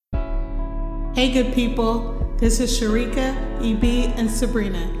Hey good people, this is Sharika, EB, and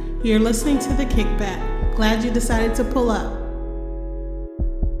Sabrina. You're listening to The Kickback. Glad you decided to pull up.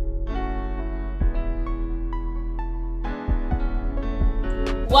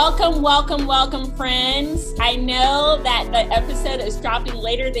 Welcome, friends. I know that the episode is dropping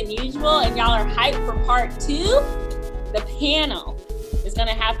later than usual and y'all are hyped for part 2. The panel is going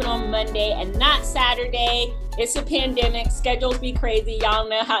to happen on Monday and not Saturday. It's a pandemic. Schedules be crazy. Y'all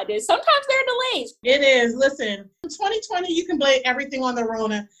know how it is. Sometimes there are delays. It is. Listen, 2020, you can blame everything on the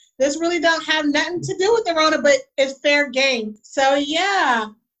Rona. This really don't have nothing to do with the Rona, but it's fair game. So yeah,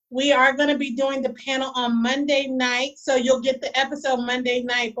 we are going to be doing the panel on Monday night. So you'll get the episode Monday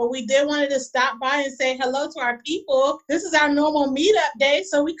night. But we did wanted to stop by and say hello to our people. This is our normal meetup day,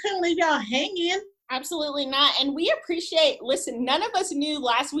 so we couldn't leave y'all hanging. Absolutely not. And we appreciate, listen, none of us knew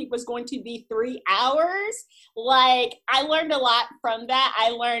last week was going to be 3 hours. Like, I learned a lot from that. I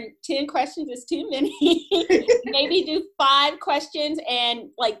learned 10 questions is too many. Maybe do 5 questions and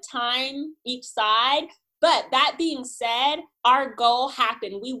like time each side. But that being said, our goal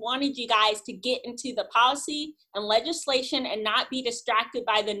happened. We wanted you guys to get into the policy and legislation and not be distracted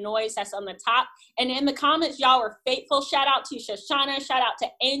by the noise that's on the top. And in the comments, y'all were faithful. Shout out to Shoshana. Shout out to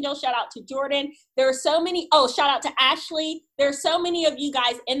Angel. Shout out to Jordan. There are so many. Oh, shout out to Ashley. There are so many of you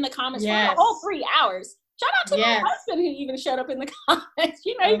guys in the comments for the whole 3 hours. Shout out to my husband who even showed up in the comments.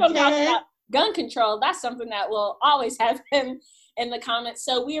 You know, you're going to talk about gun control. That's something that will always happen in the comments.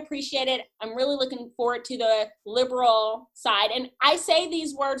 So we appreciate it. I'm really looking forward to the liberal side. And I say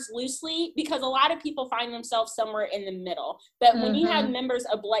these words loosely because a lot of people find themselves somewhere in the middle. But when you have members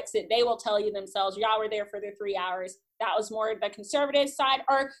of Blexit, they will tell you themselves, y'all were there for the 3 hours. That was more the conservative side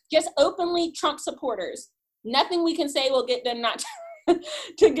or just openly Trump supporters. Nothing we can say will get them not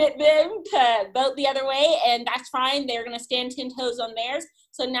to get them to vote the other way. And that's fine. They're going to stand 10 toes on theirs.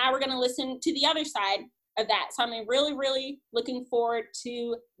 So now we're going to listen to the other side of that. So I'm really looking forward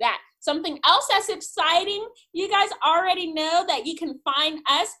to that. Something else that's exciting, you guys already know that you can find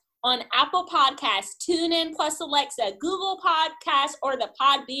us on Apple Podcasts, TuneIn plus Alexa, Google Podcasts, or the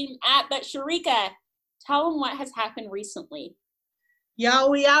Podbean app. But Sharika, tell them what has happened recently. Y'all,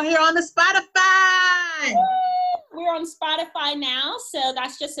 we out here on the Spotify. We're on Spotify now, so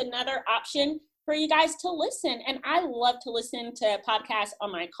that's just another option for you guys to listen. And I love to listen to podcasts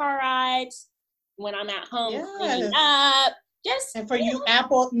on my car rides, when I'm at home cleaning up. And for you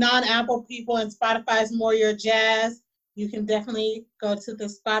non-Apple people, and Spotify is more your jazz, you can definitely go to the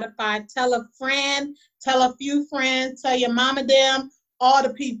Spotify. Tell a friend, tell a few friends, tell your mama them, all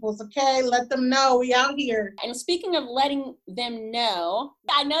the peoples, okay? Let them know we out here. And speaking of letting them know,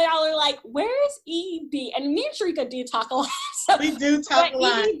 I know y'all are like, where's EB? And me and Sharika do talk a lot. So, we do talk a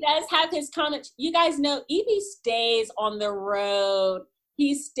lot. EB does have his comments. You guys know EB stays on the road.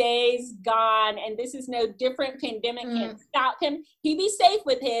 He stays gone, and this is no different. Pandemic can't stop him. He be safe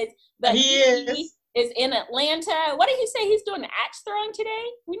with his, but he is in Atlanta. What did he say? He's doing axe throwing today?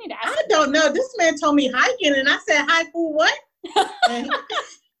 We need to ask him. I don't know. This man told me hiking, and I said, hike for what?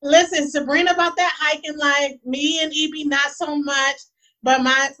 Listen, Sabrina about that hiking, like me and EB, not so much. But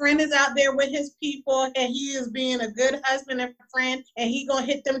my friend is out there with his people, and he is being a good husband and friend, and he gonna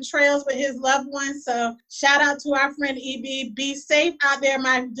hit them trails with his loved ones. So shout out to our friend EB. Be safe out there,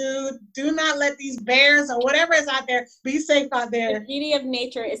 my dude. Do not let these bears or whatever is out there. Be safe out there. The beauty of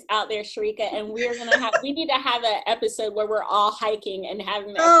nature is out there, Sharika, and we need to have an episode where we're all hiking and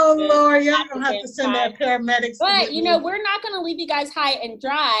having. Lord, y'all gonna have to send our paramedics. But you know, we're not gonna leave you guys high and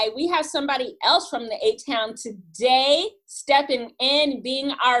dry. We have somebody else from the A-Town today stepping in,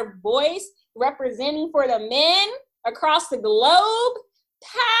 being our voice, representing for the men across the globe.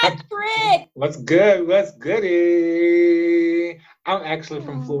 Patrick! What's good? What's goody? I'm actually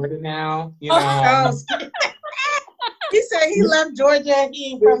from Florida now. You know. He said he left Georgia.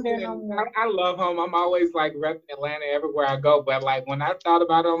 He ain't from there no more. I love home. I'm always like repping Atlanta everywhere I go. But like when I thought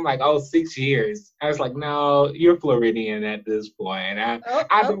about it, I'm like, 6 years. I was like, no, you're Floridian at this point. I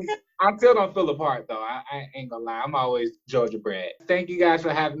still don't feel apart though. I ain't gonna lie. I'm always Georgia bred. Thank you guys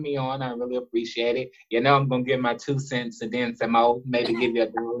for having me on. I really appreciate it. You know, I'm gonna give my 2 cents and then some more, maybe give you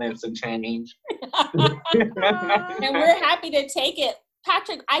 $1 and some change. And we're happy to take it.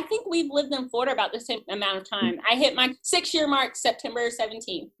 Patrick, I think we've lived in Florida about the same amount of time. I hit my 6-year mark September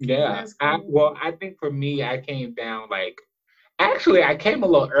 17th. Yeah. I think for me, I came down I came a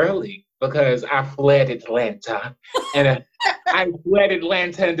little early because I fled Atlanta. And I fled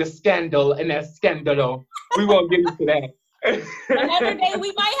Atlanta and the scandal and that scandal. We won't get into that. Another day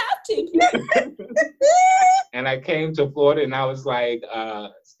we might have to. And I came to Florida and I was like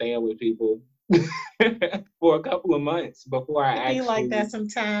staying with people for a couple of months before I actually. Be like that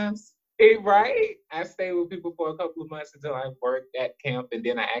sometimes. Right? I stayed with people for a couple of months until I worked at camp, and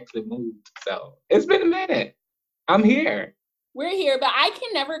then I actually moved. So it's been a minute. I'm here. We're here, but I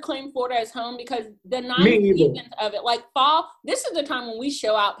can never claim Florida as home because the 9 seasons of it, like fall, this is the time when we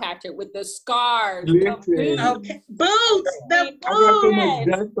show out, Patrick, with the scarves, the boots, the I got so boots. much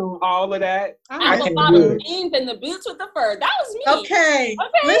dust on all of that. I have a lot of jeans and the boots with the fur. That was me. Okay.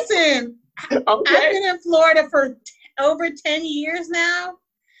 Listen, I've been in Florida for over 10 years now,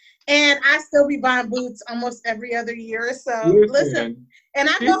 and I still be buying boots almost every other year. So listen. And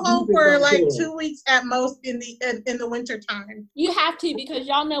I go home for like 2 weeks at most in the winter time. You have to, because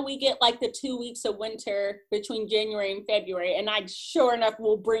y'all know we get like the 2 weeks of winter between January and February, and I sure enough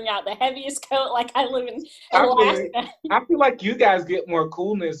will bring out the heaviest coat like I live in Alaska. I feel like you guys get more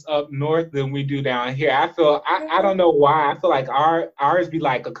coolness up north than we do down here. I don't know why. I feel like ours be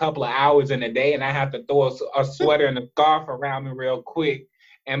like a couple of hours in a day, and I have to throw a sweater and a scarf around me real quick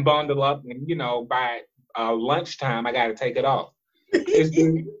and bundle up, and by lunchtime I got to take it off.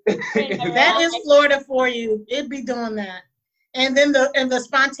 That is Florida for you. It'd be doing that. And then the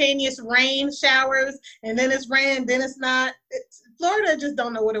spontaneous rain showers, and then it's rain, then it's not. Florida just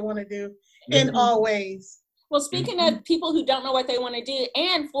don't know what it want to do in all ways. Well, speaking of people who don't know what they want to do,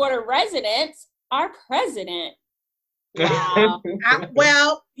 and Florida residents, our president.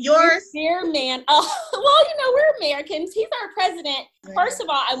 Wow. Yours. Dear man. Oh, well, we're Americans. He's our president. First of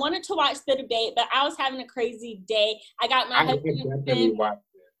all, I wanted to watch the debate, but I was having a crazy day. I got my husband.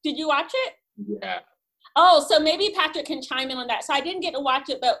 Did you watch it? Yeah. Oh, so maybe Patrick can chime in on that. So I didn't get to watch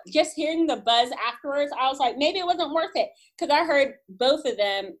it, but just hearing the buzz afterwards, I was like, maybe it wasn't worth it. Because I heard both of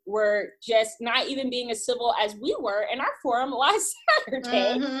them were just not even being as civil as we were in our forum last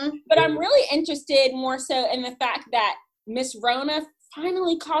Saturday. But I'm really interested more so in the fact that Miss Rona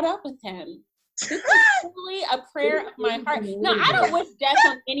finally caught up with him. This is truly a prayer of my heart. No, I don't wish death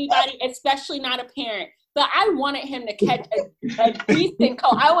on anybody, especially not a parent. But I wanted him to catch a decent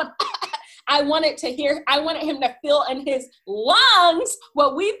cold. I wanted him to feel in his lungs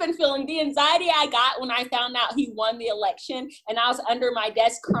what we've been feeling. The anxiety I got when I found out he won the election and I was under my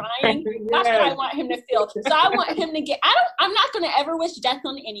desk crying. That's what I want him to feel. So I want him to I'm not going to ever wish death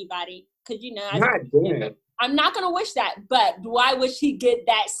on anybody. Because, I'm not going to wish that. But do I wish he'd get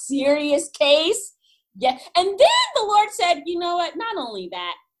that serious case? Yeah. And then the Lord said, you know what? Not only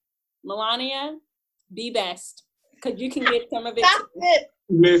that, Melania, be best. Because you can get some of it.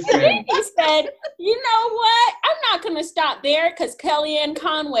 Listen. And then he said, you know what? I'm not going to stop there because Kellyanne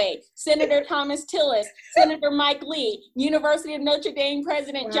Conway, Senator Thomas Tillis, Senator Mike Lee, University of Notre Dame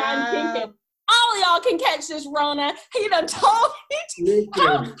President John Jenkins, all of y'all can catch this Rona. He done told me.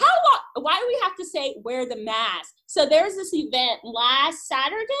 Why do we have to say wear the mask? So there's this event last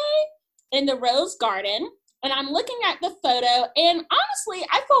Saturday in the Rose Garden. And I'm looking at the photo, and honestly,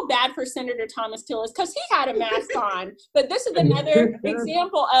 I feel bad for Senator Thomas Tillis because he had a mask on. But this is another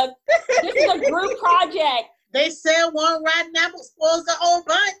example of this is a group project. They said one rotten apple spoils the whole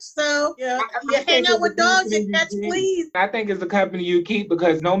bunch. So you hang out with dogs and catch fleas. I think it's the company you keep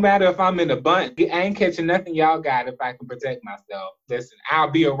because no matter if I'm in a bunch, I ain't catching nothing y'all got if I can protect myself. Listen, I'll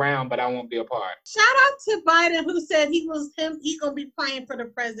be around, but I won't be a part. Shout out to Biden who said he's gonna be praying for the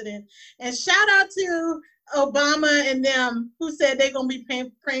president, and shout out to Obama and them who said they're gonna be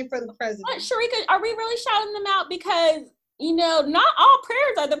praying for the president. Sharika, are we really shouting them out because not all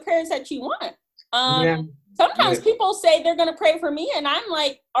prayers are the prayers that you want? Sometimes people say they're going to pray for me, and I'm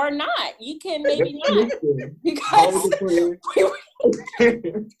like, or not. You can maybe not. Because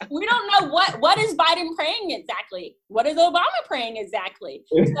we don't know what is Biden praying exactly. What is Obama praying exactly?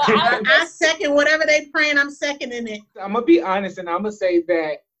 So I second whatever they praying. I'm seconding it. I'm going to be honest, and I'm going to say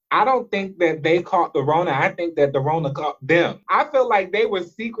that I don't think that they caught the Rona. I think that the Rona caught them. I feel like they were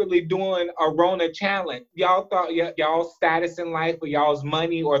secretly doing a Rona challenge. Y'all thought y'all's status in life or y'all's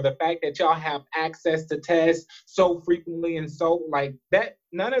money or the fact that y'all have access to tests so frequently and so like that,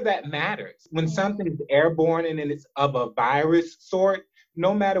 none of that matters. When something's airborne and it's of a virus sort,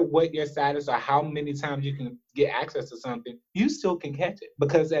 no matter what your status or how many times you can get access to something, you still can catch it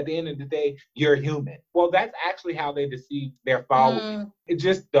because at the end of the day, you're human. Well, that's actually how they deceive their followers. It's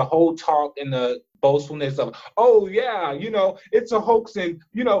just the whole talk and the boastfulness of, oh yeah, it's a hoax and,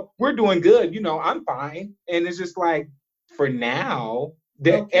 we're doing good, I'm fine. And it's just like, for now,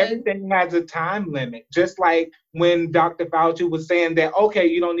 everything has a time limit. Just like when Dr. Fauci was saying that, okay,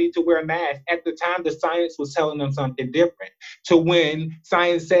 you don't need to wear a mask. At the time, the science was telling them something different. To when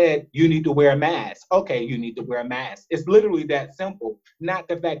science said, you need to wear a mask. Okay, you need to wear a mask. It's literally that simple. Not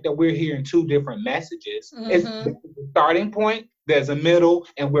the fact that we're hearing two different messages. It's the starting point, there's a middle,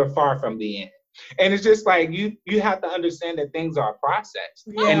 and we're far from the end. And it's just like you have to understand that things are a process,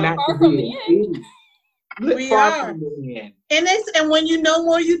 and not to be we are. And when you know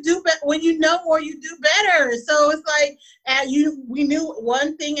more, you do better. When you know more, you do better. So it's like we knew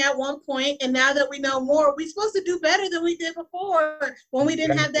one thing at one point, and now that we know more, we're supposed to do better than we did before when we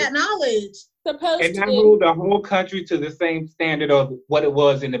didn't have that knowledge. And that moved the whole country to the same standard of what it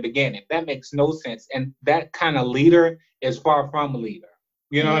was in the beginning. That makes no sense. And that kind of leader is far from a leader.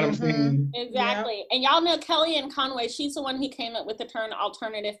 You know what I'm saying? Exactly. Yeah. And y'all know Kellyanne Conway, she's the one who came up with the term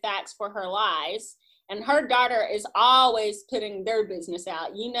alternative facts for her lies. And her daughter is always putting their business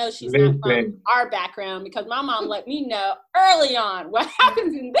out. You know she's not from our background because my mom let me know early on what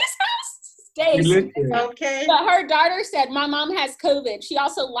happens in this house stays. Okay. But her daughter said, my mom has COVID. She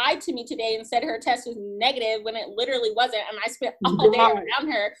also lied to me today and said her test was negative when it literally wasn't. And I spent all day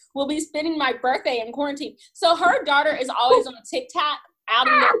around her. We'll be spending my birthday in quarantine. So her daughter is always on TikTok, out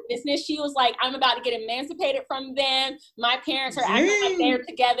in their business. She was like, I'm about to get emancipated from them. My parents are acting like they're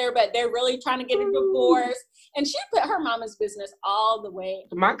together, but they're really trying to get a divorce. And she put her mama's business all the way.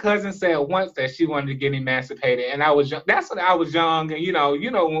 My cousin said once that she wanted to get emancipated, and I was young. That's when I was young, and you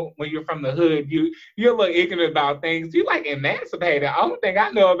know, when you're from the hood, you're a little ignorant about things. You like emancipated. The only thing I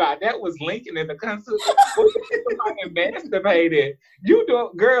know about that was Lincoln in the Constitution. Like emancipated. You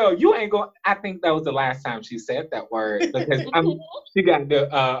don't, girl. You ain't going. I think that was the last time she said that word because she got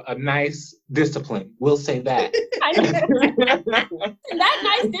a nice discipline. We'll say that. And that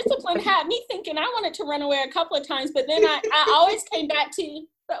nice discipline had me thinking I wanted to run away a couple of times, but then I always came back to,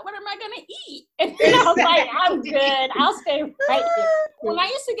 but what am I going to eat? And then I was like, I'm good. I'll stay right here. When I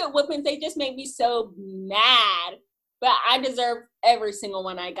used to get whoopings, they just made me so mad. But I deserve every single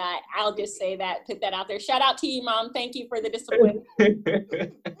one I got. I'll just say that, put that out there. Shout out to you, Mom. Thank you for the discipline.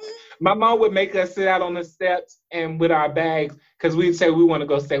 My mom would make us sit out on the steps and with our bags because we'd say we want to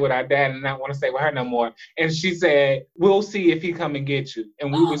go stay with our dad and not want to stay with her no more. And she said, we'll see if he come and get you.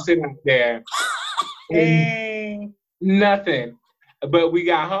 And we would sit out there. And nothing. But we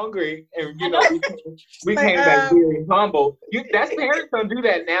got hungry, and you know we came back very humble. That's parents don't do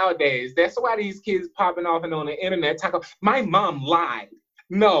that nowadays. That's why these kids popping off and on the internet talking. My mom lied.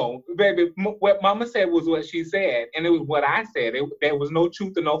 No, baby, what Mama said was what she said, and it was what I said. There was no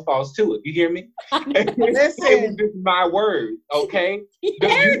truth and no false to it. You hear me? Listen, it was just my word. Okay,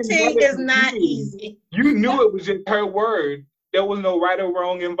 parenting is not easy. You knew it was just her word. There was no right or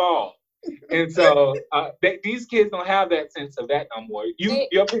wrong involved. And so these kids don't have that sense of that no more.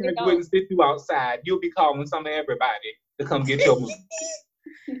 Your parents wouldn't sit you outside. You'll be calling some of everybody to come get your money.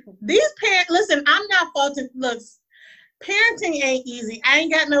 These parents, listen, I'm not faulting. Look, parenting ain't easy. I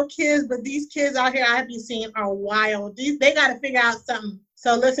ain't got no kids, but these kids out here I be seeing are wild. They got to figure out something.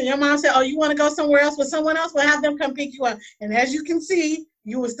 So listen, your mom said, oh, you want to go somewhere else with someone else? We'll have them come pick you up. And as you can see,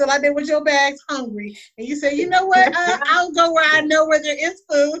 you were still out there with your bags hungry. And you say, you know what? I'll go where I know where there is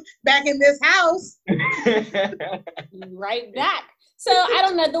food back in this house. Right back. So I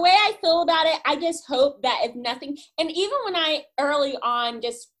don't know. The way I feel about it, I just hope that if nothing, and even when I early on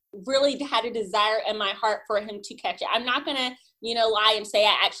just really had a desire in my heart for him to catch it, I'm not going to, lie and say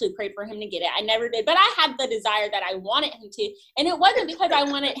I actually prayed for him to get it. I never did. But I had the desire that I wanted him to. And it wasn't because I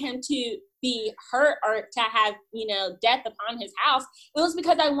wanted him to be hurt or to have, death upon his house. It was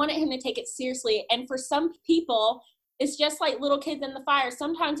because I wanted him to take it seriously. And for some people, it's just like little kids in the fire.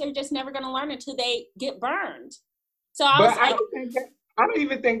 Sometimes they're just never going to learn until they get burned. So I don't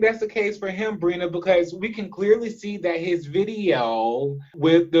even think that's the case for him, Brina, because we can clearly see that his video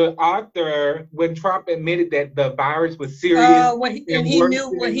with the author, when Trump admitted that the virus was serious. When he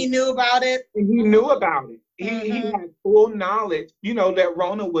knew about it. He knew about it. He had full knowledge, that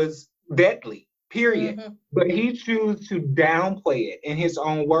Rona was deadly, period. But he chose to downplay it in his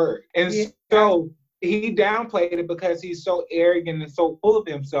own word. And so he downplayed it because he's so arrogant and so full of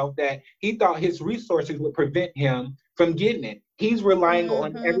himself that he thought his resources would prevent him from getting it. He's relying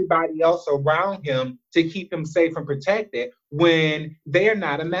on everybody else around him to keep him safe and protected when they're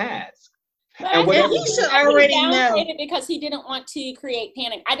not a mask. And he should already know it because he didn't want to create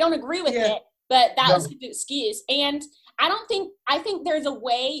panic. I don't agree with it, but that was his excuse. And I think there's a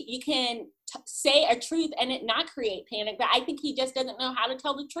way you can say a truth and it not create panic, but I think he just doesn't know how to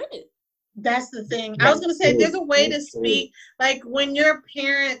tell the truth. That's the thing. I was going to say, there's a way to speak, like when your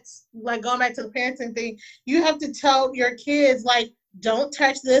parents, like going back to the parenting thing, you have to tell your kids, like, don't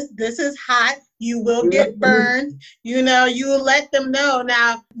touch this. This is hot. You will get burned. You let them know.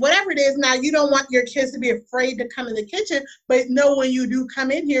 Now, whatever it is, now you don't want your kids to be afraid to come in the kitchen, but know when you do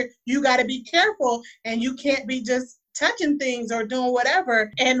come in here, you got to be careful and you can't be just touching things or doing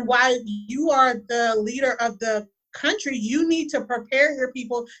whatever. And while you are the leader of the country, you need to prepare your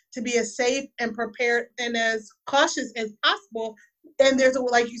people to be as safe and prepared and as cautious as possible. And there's,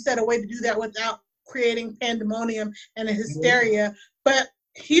 like you said, a way to do that without creating pandemonium and a hysteria. But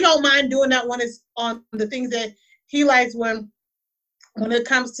he don't mind doing that when it's on the things that he likes, when it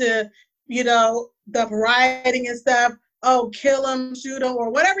comes to, the rioting and stuff. Oh, kill them, shoot them,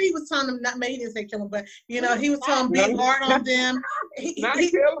 or whatever he was telling them. Not maybe he didn't say kill them, but he was telling them be hard on them. Not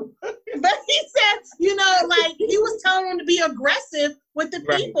kill them. But he said, he was telling them to be aggressive with the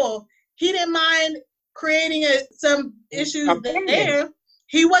people. Right. He didn't mind creating some issues there.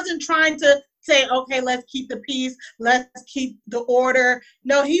 He wasn't trying to say, okay, let's keep the peace, let's keep the order.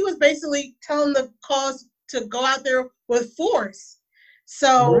 No, he was basically telling the cause to go out there with force.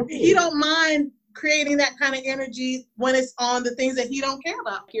 So he don't mind creating that kind of energy when it's on the things that he don't care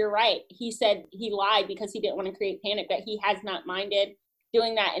about. You're right. He said he lied because he didn't want to create panic, but he has not minded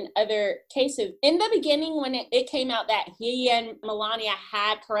doing that in other cases. In the beginning, when it came out that he and Melania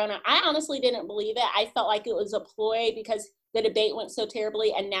had corona, I honestly didn't believe it. I felt like it was a ploy because the debate went so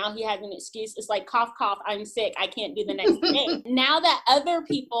terribly, and now he has an excuse. It's like, cough, cough, I'm sick, I can't do the next thing. Now that other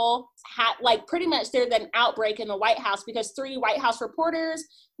people had, pretty much there's an outbreak in the White House because 3 White House reporters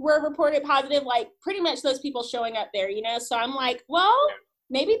were reported positive, pretty much those people showing up there, So I'm like, well,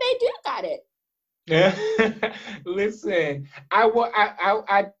 maybe they do got it. Listen, I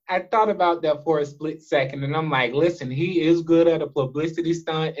thought about that for a split second, and I'm like, listen, he is good at a publicity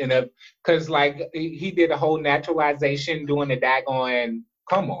stunt, and because he did a whole naturalization doing the daggone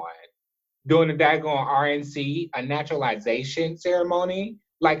RNC, a naturalization ceremony.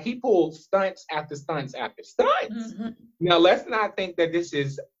 He pulled stunts after stunts after stunts. Mm-hmm. Now, let's not think that this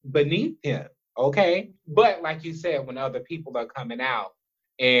is beneath him, okay? But like you said, when other people are coming out,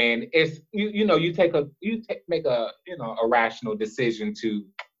 and it's you make a rational decision to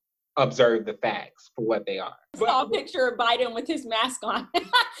observe the facts for what they are. I saw a picture of Biden with his mask on.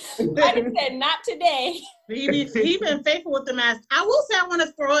 Biden said, "Not today." He's been faithful with the mask. I will say I want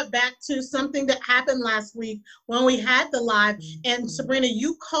to throw it back to something that happened last week when we had the live. And Sabrina,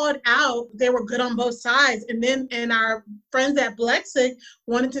 you called out they were good on both sides. And our friends at Blexic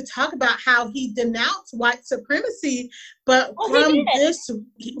wanted to talk about how he denounced white supremacy. But but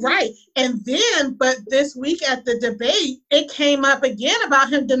this week at the debate, it came up again about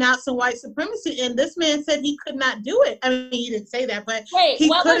him denouncing white supremacy. And this man said he could not do it. I mean, he didn't say that, but he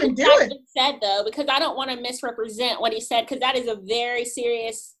couldn't do it. Said though, because I don't want to misrepresent what he said, because that is a very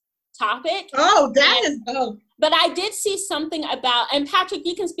serious topic. But I did see something about, and Patrick,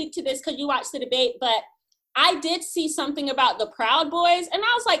 you can speak to this because you watched the debate, but I did see something about the Proud Boys, and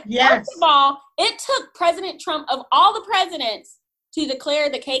I was like, First of all, it took President Trump, of all the presidents, to declare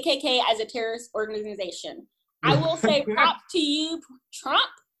the KKK as a terrorist organization. I will say props to you,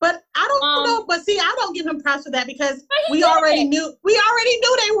 Trump. But I don't know. But see, I don't give him props for that because we already knew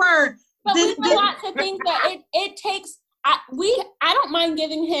they were. But we know lots of things that it takes. I don't mind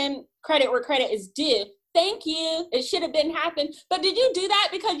giving him credit where credit is due. Thank you. It should have been happened. But did you do that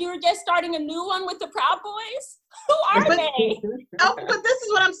because you were just starting a new one with the Proud Boys? Who are they? But this is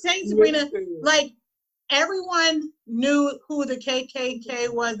what I'm saying, Sabrina. Everyone knew who the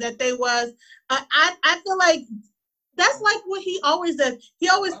KKK was, that they was. I feel like that's like what he always does. He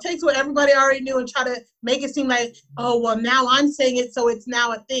always takes what everybody already knew and try to make it seem like, oh, well, now I'm saying it, so it's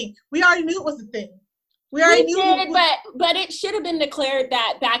now a thing. We already knew it was a thing. We already knew. But it should have been declared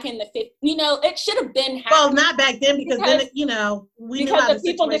that back in the 50s. It should have been happening. Well, not back then because then, we knew how the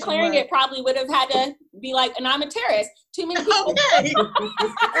people declaring it probably would have had to be like, and I'm a terrorist. Too many people. Okay.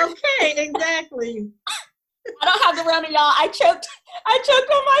 Okay, exactly. I don't have the run of y'all. I choked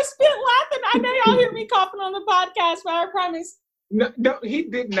on my spit laughing. I know y'all hear me coughing on the podcast, but I promise. No, he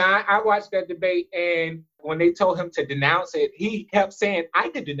did not. I watched that debate, and when they told him to denounce it, he kept saying, I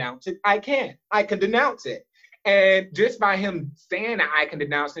can denounce it. I can denounce it. And just by him saying that I can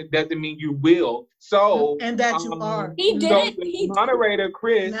denounce it doesn't mean you will. So, and that you are. He did it. The moderator,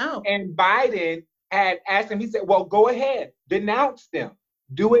 Chris, and Biden had asked him, he said, well, go ahead, denounce them.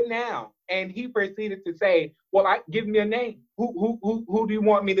 Do it now. And he proceeded to say, well, give me a name. Who do you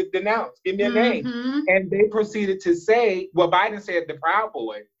want me to denounce? Give me a name. And they proceeded to say, well, Biden said the Proud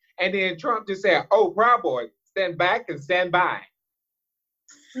Boys. And then Trump just said, oh, Proud Boys, stand back and stand by.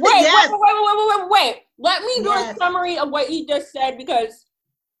 Wait. Let me do a summary of what you just said because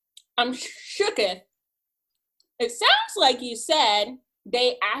I'm shooketh. It sounds like you said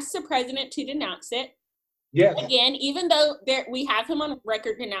they asked the president to denounce it. Yes. Again, even though we have him on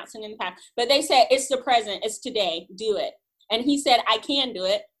record denouncing in the past, but they said it's the present, it's today, do it. And he said, I can do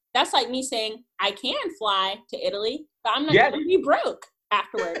it. That's like me saying, I can fly to Italy, but I'm not going to be broke.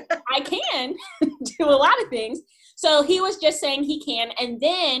 afterward. I can do a lot of things. So he was just saying he can. And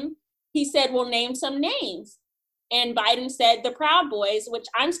then he said, well, name some names. And Biden said the Proud Boys, which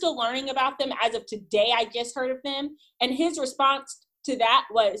I'm still learning about them. As of today, I just heard of them. And his response to that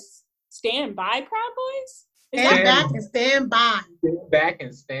was, stand by, Proud Boys? Stand back and stand by. Stand back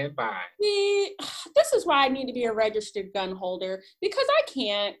and stand by. See, this is why I need to be a registered gun holder, because I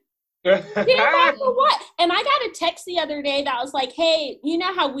can't. Stand by for what? And I got a text the other day that was like, hey, you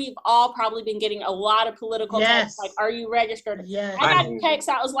know how we've all probably been getting a lot of political texts, like, are you registered? Yes. I got a text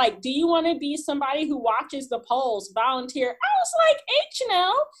that was like, do you want to be somebody who watches the polls, volunteer? I was like,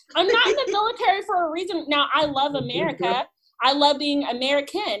 I'm not in the military for a reason. Now, I love America. I love being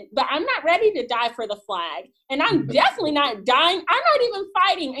American, but I'm not ready to die for the flag. And I'm definitely not dying. I'm not even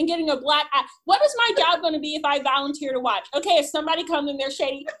fighting and getting a black eye. What is my job going to be if I volunteer to watch? Okay, if somebody comes in there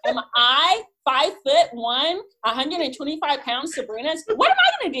shady, am I 5'1", 125 pounds, Sabrina? What am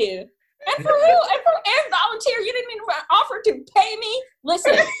I going to do? And for who? And volunteer? You didn't even offer to pay me?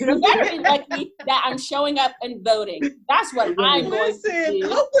 Listen, you better be lucky that I'm showing up and voting. That's what I'm going to do.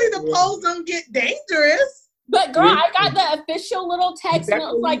 Hopefully the polls don't get dangerous. But girl, I got the official little text and it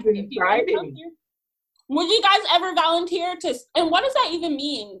was like, if you want to volunteer, would you guys ever volunteer to? And what does that even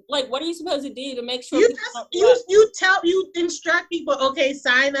mean? Like, what are you supposed to do to make sure you instruct people? Okay,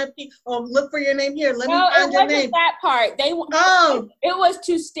 sign up or look for your name here. Let me find your name. No, it wasn't that part. It was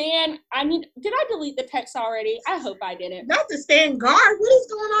to stand. Did I delete the text already? I hope I didn't. Not to stand guard. What is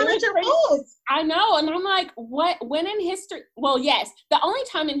going on at your polls? I know, and I'm like, what? When in history? Well, yes, the only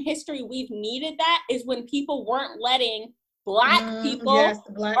time in history we've needed that is when people weren't letting Black people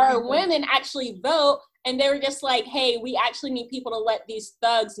or women actually vote. And they were just like, hey, we actually need people to let these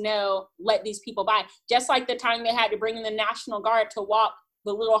thugs know, let these people by. Just like the time they had to bring in the National Guard to walk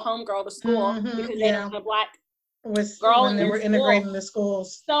the little homegirl to school because they didn't have a Black girl when they were integrating the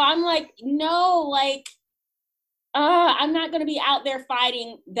schools. So I'm like, no, I'm not going to be out there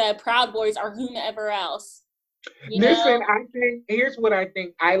fighting the Proud Boys or whomever else. Listen, I think here's what I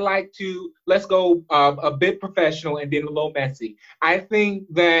think. I like to let's go a bit professional and then a little messy. I think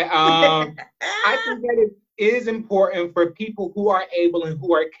that it is important for people who are able and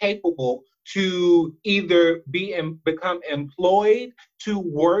who are capable to either become employed to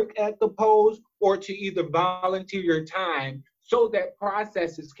work at the polls or to either volunteer your time so that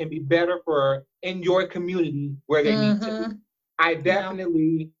processes can be better for in your community where they need to be. I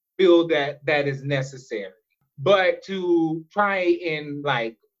definitely feel that is necessary. But to try and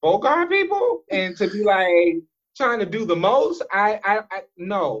bogart people and to be trying to do the most,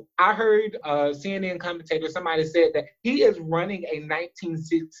 no. I heard a CNN commentator, somebody said that he is running a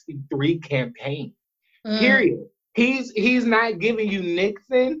 1963 campaign. Period. He's not giving you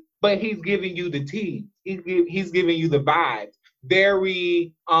Nixon, but he's giving you the tea. He's giving you the vibes.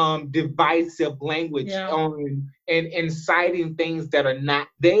 Very divisive language and inciting things that are not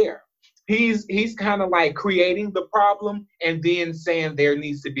there. He's kind of creating the problem and then saying there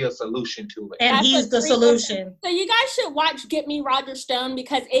needs to be a solution to it. And he's the solution. So you guys should watch Get Me Roger Stone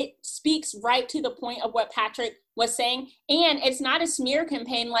because it speaks right to the point of what Patrick was saying. And it's not a smear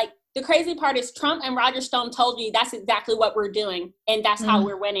campaign. The crazy part is Trump and Roger Stone told you that's exactly what we're doing. And that's how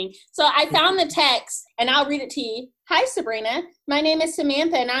we're winning. So I found the text and I'll read it to you. Hi, Sabrina. My name is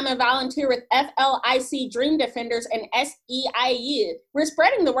Samantha, and I'm a volunteer with FLIC Dream Defenders and SEIU. We're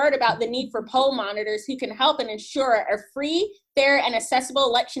spreading the word about the need for poll monitors who can help and ensure a free, fair, and accessible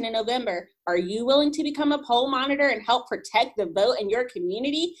election in November. Are you willing to become a poll monitor and help protect the vote in your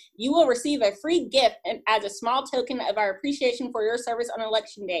community? You will receive a free gift as a small token of our appreciation for your service on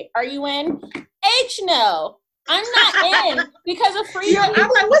Election Day. Are you in? No. I'm not in because of free. I'm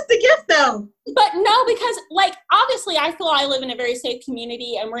like, what's the gift though? But no, because obviously I feel I live in a very safe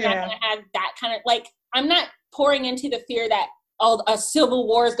community and we're not going to have that kind of I'm not pouring into the fear that a civil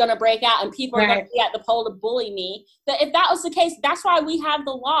war is going to break out and people are going to be at the poll to bully me. But if that was the case, that's why we have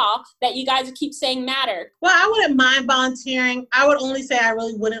the law that you guys keep saying matter. Well, I wouldn't mind volunteering. I would only say I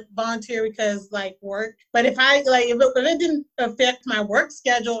really wouldn't volunteer because work. But if it didn't affect my work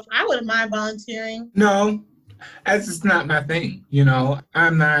schedule, I wouldn't mind volunteering. No. That's just not my thing,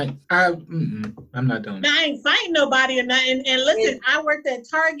 I'm not doing it. I ain't fighting nobody or nothing. And listen, I worked at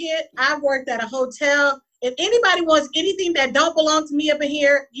Target. I worked at a hotel. If anybody wants anything that don't belong to me up in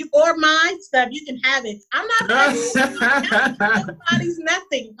here, or my stuff, you can have it. I'm not nobody's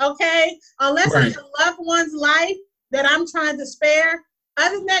nothing, okay? Unless it's a loved one's life that I'm trying to spare.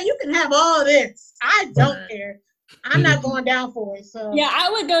 Other than that, you can have all this. I don't care. I'm not going down for it. So yeah, I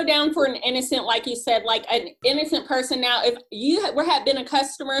would go down for an innocent, like you said, an innocent person. Now, if you had been a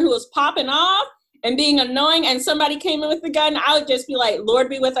customer who was popping off and being annoying and somebody came in with a gun, I would just be like, Lord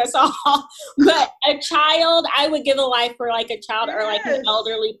be with us all. But a child, I would give a life for like a child or like an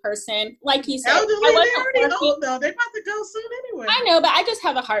elderly person. Like you said, elderly, they're already old though. They're about to go soon anyway. I know, but I just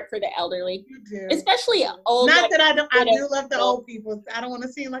have a heart for the elderly. You do. Especially old. Not that I don't. I do love the old people. I don't want to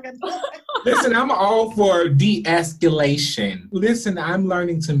seem like I don't. Listen, I'm all for de-escalation. Listen, I'm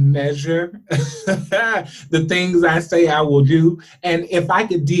learning to measure the things I say I will do. And if I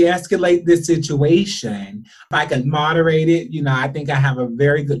could de-escalate this situation, if I could moderate it, I think I have a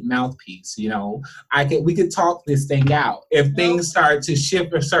very good mouthpiece. We could talk this thing out. If things start to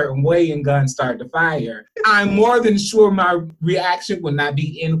shift a certain way and guns start to fire, I'm more than sure my reaction will not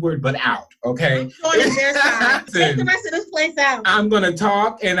be inward but out. Okay. I'm going to their side. Take the rest of this place out. I'm going to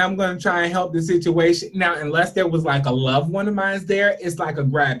talk and I'm going to try and help the situation. Now, unless there was like a loved one of mine there, it's like a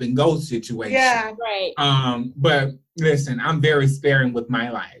grab and go situation. Yeah, right. But listen, I'm very sparing with my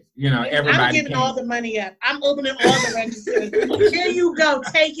life. Everybody. I'm giving all the money up. I'm opening all the registers. Here you go.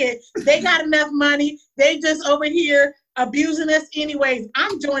 Take it. They got enough money. They just over here abusing us anyways.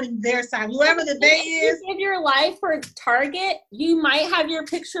 I'm joining their side. Whoever the they is. If you give your life for Target, you might have your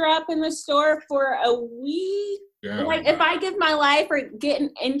picture up in the store for a week. Yeah. Like if I give my life for getting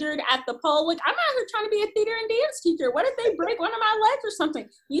injured at the pole, like I'm out here trying to be a theater and dance teacher. What if they break one of my legs or something?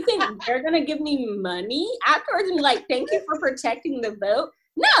 You think they're gonna give me money afterwards and be like, thank you for protecting the vote?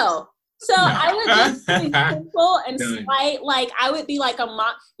 No. So I would just be simple and slight. Like I would be like a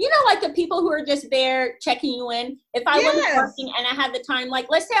mom, like the people who are just there checking you in. If I wasn't working and I had the time, like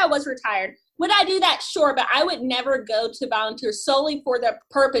let's say I was retired, would I do that? Sure, but I would never go to volunteer solely for the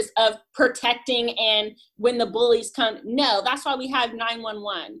purpose of protecting and when the bullies come. No, that's why we have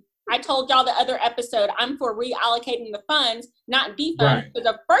 911. I told y'all the other episode, I'm for reallocating the funds, not defund. Right. So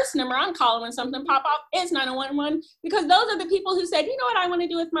the first number I'm calling when something pop off is 911 because those are the people who said, you know what I want to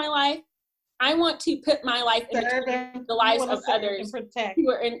do with my life? I want to put my life in the lives of others who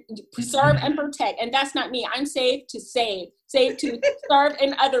are serve and protect. And that's not me. I'm saved to save to serve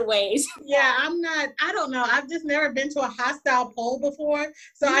in other ways. Yeah, I don't know. I've just never been to a hostile poll before.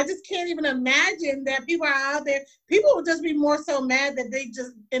 So I just can't even imagine that people are out there. People would just be more so mad that they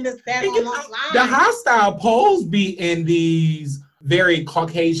just in this bad online. The hostile polls be in these very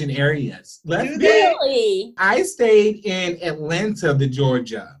Caucasian areas. Really? I stayed in Atlanta,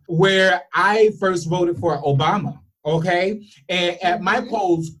 Georgia, where I first voted for Obama. Okay. And at my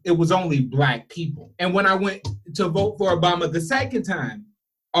polls, it was only Black people. And when I went to vote for Obama the second time,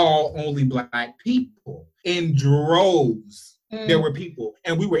 only Black people in droves. There were people,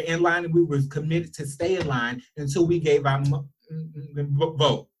 and we were in line, and we were committed to stay in line until we gave our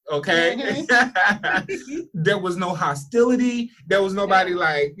vote. Okay. Mm-hmm. There was no hostility. There was nobody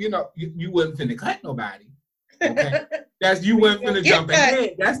like, you wasn't finna cut nobody. Okay. You wasn't finna jump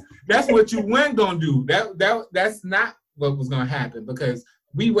ahead. That's what you weren't gonna do. That's not what was gonna happen because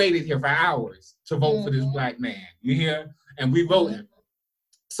we waited here for hours to vote for this Black man. You hear? And we voted.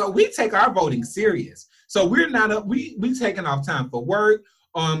 So we take our voting serious. So we're not we taking off time for work.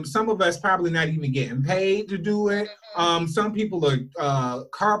 Some of us probably not even getting paid to do it. Some people are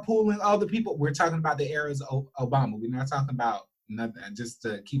carpooling other people. We're talking about the eras of Obama. We're not talking about nothing, just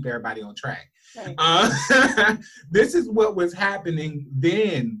to keep everybody on track. Right. This is what was happening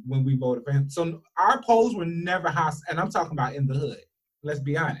then when we voted for him. So our polls were never hostile, and I'm talking about in the hood. Let's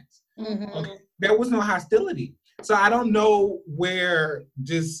be honest. Mm-hmm. Okay. There was no hostility. So I don't know where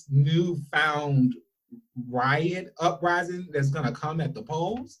this newfound uprising that's going to come at the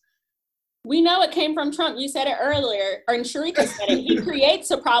polls. We know it came from Trump. You said it earlier, or Sharika said it. He creates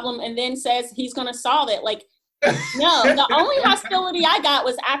a problem and then says he's going to solve it. Like, no, the only hostility I got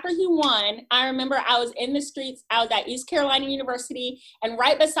was after he won. I remember I was in the streets. I was at East Carolina University, and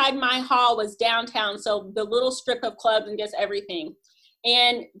right beside my hall was downtown. So the little strip of clubs and just everything.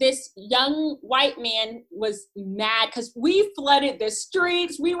 And this young white man was mad because we flooded the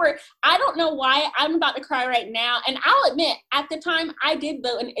streets. I don't know why, I'm about to cry right now. And I'll admit, at the time, I did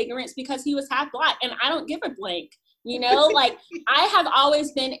vote in ignorance because he was half Black, and I don't give a blank. Like I have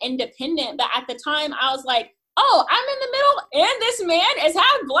always been independent, but at the time I was like, oh, I'm in the middle and this man is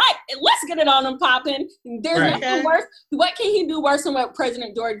half Black. Let's get it on him popping. There's nothing worse. What can he do worse than what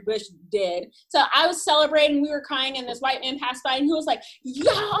President George Bush did? So I was celebrating, we were crying, and this white man passed by and he was like,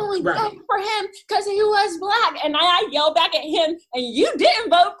 y'all only vote for him because he was Black. And I yelled back at him, and you didn't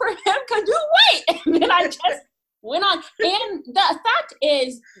vote for him because you white. And then I just went on. And the fact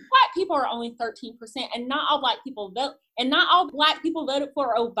is, Black people are only 13%, and not all Black people vote, and not all Black people voted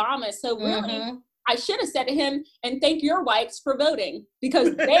for Obama. So really, I should have said to him, and thank your whites for voting,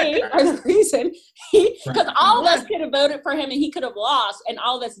 because they are the reason because all of us could have voted for him and he could have lost, and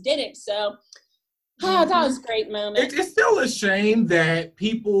all of us didn't. So Oh, that was a great moment. It's still a shame that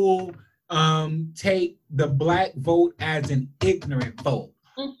people take the Black vote as an ignorant vote.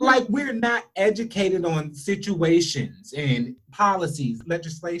 Mm-hmm. Like, we're not educated on situations and policies,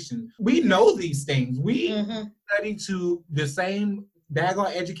 legislation. We know these things. We study to the same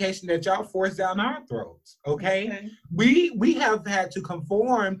daggone education that y'all force down our throats. Okay? We have had to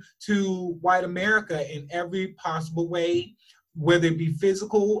conform to white America in every possible way, whether it be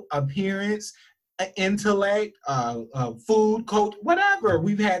physical appearance, intellect, food, culture, whatever.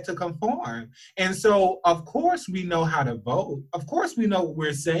 We've had to conform. And so, of course, we know how to vote. Of course, we know what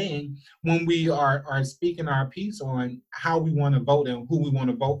we're saying when we are speaking our piece on how we want to vote and who we want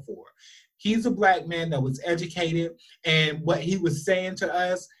to vote for. He's a Black man that was educated, and what he was saying to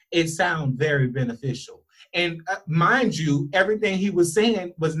us, it sounded very beneficial. And mind you, everything he was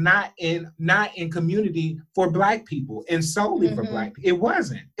saying was not in community for Black people and solely for Black people. It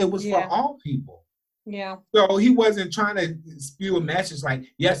wasn't. It was for all people. Yeah. So he wasn't trying to spew a message like,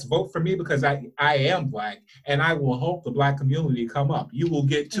 yes, vote for me because I am Black and I will help the Black community come up. You will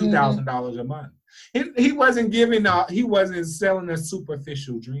get $2,000 a month. He wasn't he wasn't selling us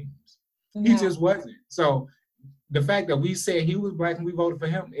superficial dreams. No. He just wasn't. So the fact that we said he was Black and we voted for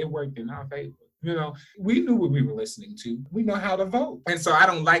him, it worked in our favor. You know, we knew what we were listening to. We know how to vote. And so I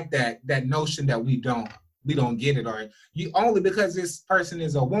don't like that notion that we don't get it, or only because this person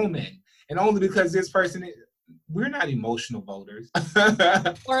is a woman. And only because this person we're not emotional voters.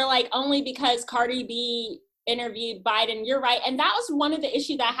 Or like only because Cardi B interviewed Biden. You're right. And that was one of the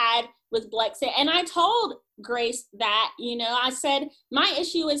issues I had with Blexit. And I told Grace that, I said, my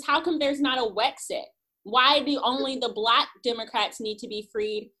issue is how come there's not a Wexit? Why do only the Black Democrats need to be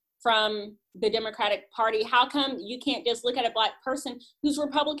freed from the Democratic Party? How come you can't just look at a Black person who's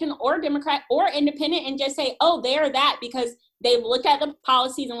Republican or Democrat or independent and just say, oh, they're that because they've looked at the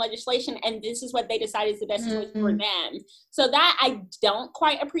policies and legislation and this is what they decided is the best choice for them. So that I don't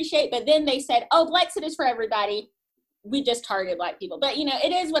quite appreciate. But then they said, oh, Blexit is for everybody. We just target Black people. But,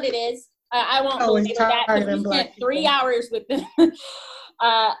 it is what it is. I won't believe that because we spent 3 hours with them.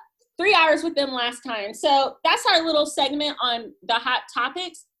 3 hours with them last time. So that's our little segment on the hot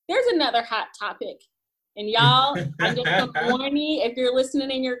topics. There's another hot topic. And y'all, I'm just going to warn you, if you're listening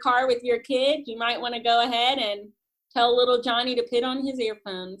in your car with your kid, you might want to go ahead and tell little Johnny to put on his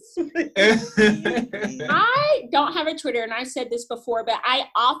earphones. I don't have a Twitter, and I've said this before, but I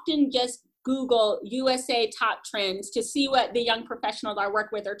often just Google USA top trends to see what the young professionals I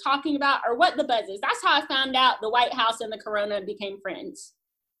work with are talking about or what the buzz is. That's how I found out the White House and the Corona became friends.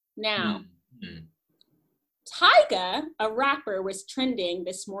 Now, Tyga, a rapper, was trending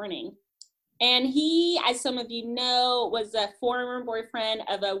this morning. And he, as some of you know, was a former boyfriend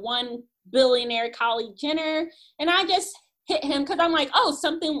of a one billionaire Kylie Jenner. And I just hit him because I'm like, oh,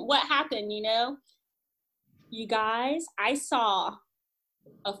 what happened, You guys, I saw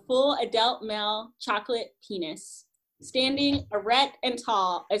a full adult male chocolate penis standing erect and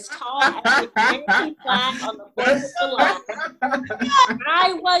tall as the American flag on the 4th of July.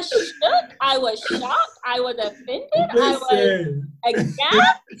 I was shook. I was shocked. I was offended. I was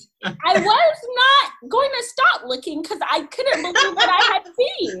aghast. I was not going to stop looking because I couldn't believe what I had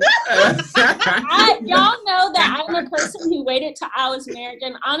seen. Y'all know that I'm a person who waited till I was married.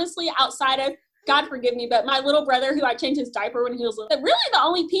 And honestly, outside of, God forgive me, but my little brother who I changed his diaper when he was little, really the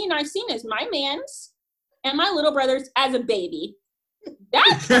only peen I've seen is my man's and my little brother's as a baby.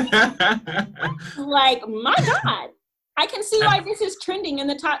 That's like, my God. I can see why this is trending in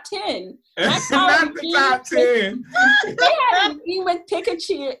the top 10. Not the top 10. They had a meme with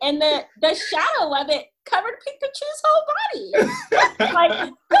Pikachu, and the shadow of it covered Pikachu's whole body.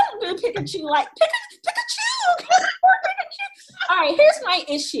 Like, don't do Pikachu like Pikachu. All right, here's my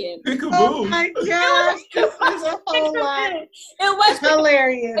issue. Oh my gosh, this is a whole lot. It was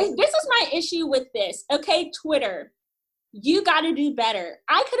hilarious. This is my issue with this. Okay, Twitter, you got to do better.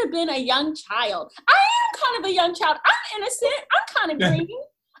 I could have been a young child. I am kind of a young child. I'm innocent. I'm kind of green.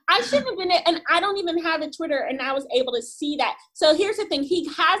 I shouldn't have been it, and I don't even have a Twitter, and I was able to see that. So here's the thing. He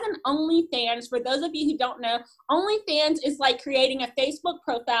has an OnlyFans. For those of you who don't know, OnlyFans is like creating a Facebook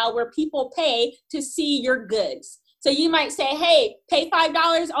profile where people pay to see your goods. So you might say, hey, pay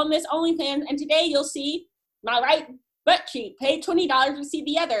 $5 on this OnlyFans, and today you'll see my right butt cheek. Pay $20 to see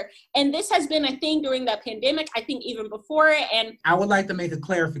the other. And this has been a thing during the pandemic, I think even before. And I would like to make a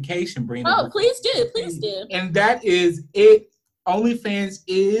clarification, Brina. Oh, please do. Please do. And that is it. OnlyFans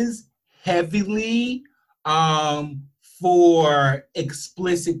is heavily for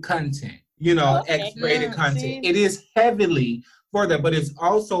explicit content, X-rated content. It is heavily for that, but it's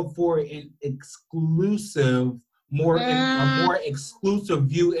also for an exclusive, a more exclusive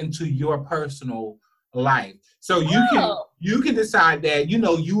view into your personal life. So you can decide that, you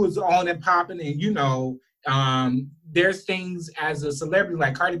know, you was on and popping, and you know, there's things as a celebrity,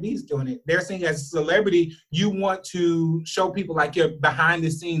 like Cardi B's doing it. There's things as a celebrity you want to show people, like your behind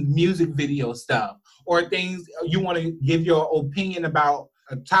the scenes music video stuff, or things you want to give your opinion about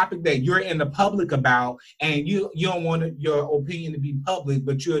a topic that you're in the public about, and you don't want your opinion to be public,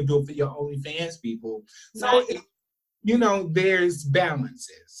 but you'll do it for your OnlyFans people. So, you know, there's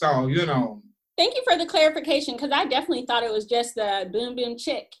balances. So, you know. Thank you for the clarification, because I definitely thought it was just the boom boom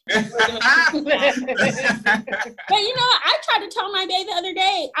chick. But you know, I tried to tell my bae the other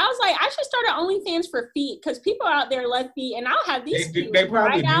day, I was like, I should start an OnlyFans for feet, because people out there love feet, and I'll have these feet. They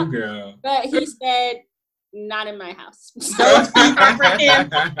probably do, girl. But he said, not in my house. Those feet are for him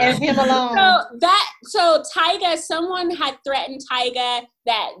and him alone. So Tyga, someone had threatened Tyga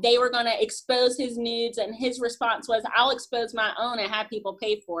that they were going to expose his nudes, and his response was, I'll expose my own and have people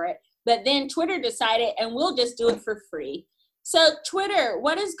pay for it. But then Twitter decided, and we'll just do it for free. So Twitter,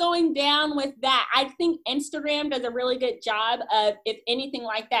 what is going down with that? I think Instagram does a really good job of, if anything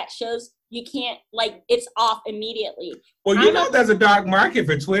like that shows, you can't, like, it's off immediately. Well, you know, there's a dark market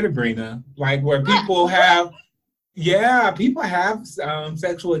for Twitter, Brina, like where people have, people have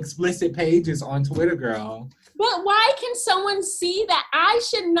sexual explicit pages on Twitter, girl. But why can someone see that? I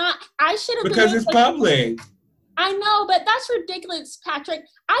should have. Because it's public. I know, but that's ridiculous, Patrick.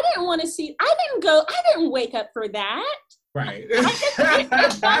 I didn't want to see, I didn't wake up for that. Right. And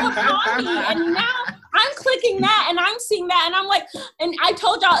now I'm clicking that and I'm seeing that and I'm like, and I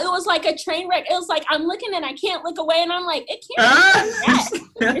told y'all it was like a train wreck. It was like I'm looking and I can't look away, and I'm like, it can't be that.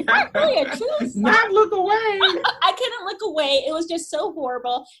 It's not really a truth. Not look away. I couldn't look away. It was just so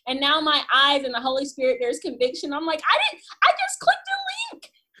horrible. And now my eyes and the Holy Spirit, there's conviction. I'm like, I just clicked the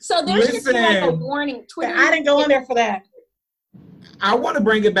link. So there's just like a warning. Twitter. I didn't go in there for that. I want to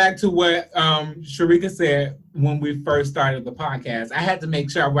bring it back to what Sharika said when we first started the podcast. I had to make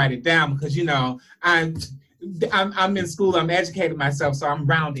sure I write it down because, you know, I'm in school. I'm educating myself, so I'm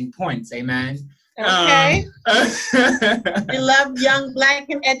rounding points. Amen. Okay. You love young, Black,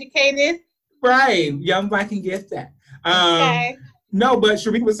 and educated. Right. Young, Black, and gifted. Okay. No, but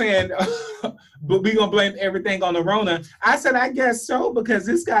Sharika was saying, but we gonna blame everything on the Rona. I said, I guess so, because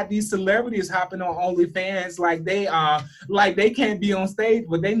it's got these celebrities hopping on OnlyFans like they can't be on stage,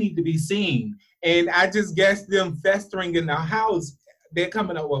 but they need to be seen. And I just guess them festering in the house, they're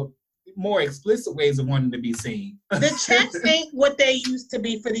coming up with more explicit ways of wanting to be seen. The checks ain't what they used to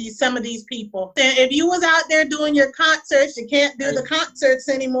be for some of these people. And if you was out there doing your concerts, you can't do the concerts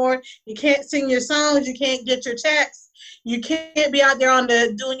anymore. You can't sing your songs. You can't get your checks. You can't be out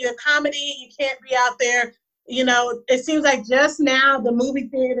there doing your comedy. You can't be out there, you know, it seems like just now the movie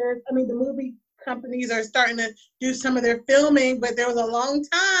companies are starting to do some of their filming, but there was a long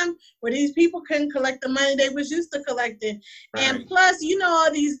time where these people couldn't collect the money they was used to collecting. Right. And plus, you know,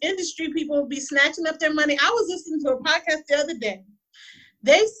 all these industry people will be snatching up their money. I was listening to a podcast the other day.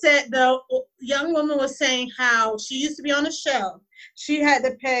 They said the young woman was saying how she used to be on a show. She had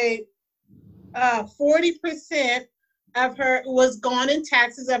to pay 40% of her was gone in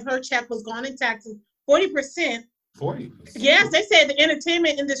taxes, of her check was gone in taxes. 40%. 40%. Yes, they said the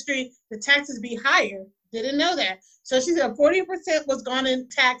entertainment industry, the taxes be higher. Didn't know that. So she said 40% was gone in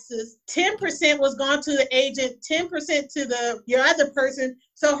taxes, 10% was gone to the agent, 10% to your other person.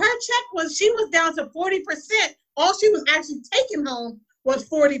 So her check she was down to 40%. All she was actually taking home was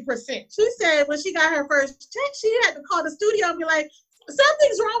 40%. She said when she got her first check, she had to call the studio and be like,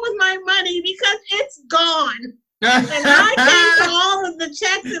 something's wrong with my money because it's gone. And I paid for all of the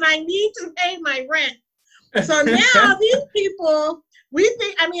checks and I need to pay my rent. So now these people, we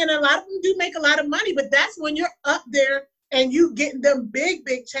think, I mean, a lot of them do make a lot of money, but that's when you're up there and you getting them big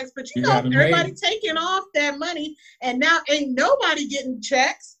checks. But you know, everybody taking off that money, and now ain't nobody getting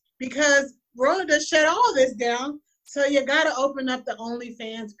checks because Rona just shut all this down. So you got to open up the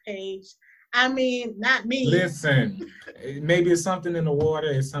OnlyFans page. I mean, not me. Listen, maybe it's something in the water,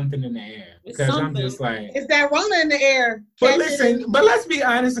 it's something in the air. Because I'm just like, it's that Rona in the air. But listen, but let's be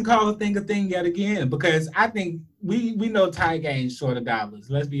honest and call a thing yet again. Because I think we know Tyga ain't short of dollars.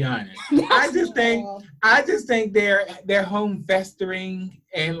 Let's be honest. I just think they're home festering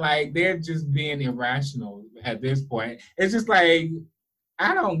and like they're just being irrational at this point. It's just like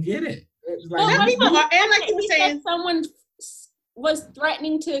I don't get it. It's like people are, and like you were saying, someone was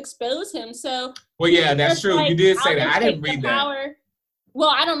threatening to expose him. So well, yeah, that's true. Like, you did say that. I didn't read that. Well,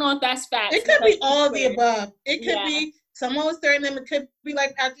 I don't know if that's fact. It could be all the above. It could be someone was threatening them. It could be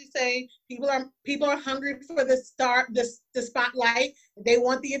like Patrick saying, people are hungry for the spotlight. They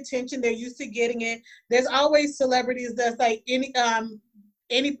want the attention. They're used to getting it. There's always celebrities that's like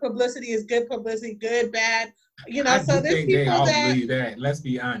any publicity is good publicity, good, bad. You know, I so there's think people they all that believe that. Let's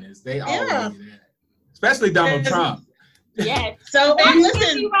be honest. They all believe that. Especially Donald Trump. Yeah. So well,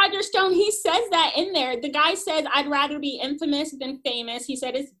 listen, Roger Stone, he says that in there. The guy says, "I'd rather be infamous than famous." He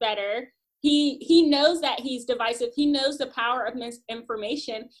said it's better. He knows that he's divisive. He knows the power of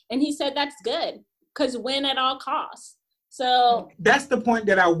misinformation, and he said that's good because win at all costs. So that's the point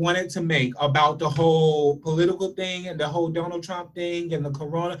that I wanted to make about the whole political thing and the whole Donald Trump thing and the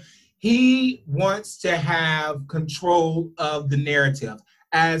corona. He wants to have control of the narrative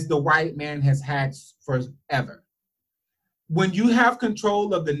as the white man has had forever. When you have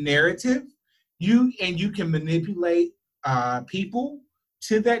control of the narrative, you can manipulate people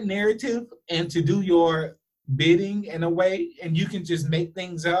to that narrative and to do your bidding in a way, and you can just make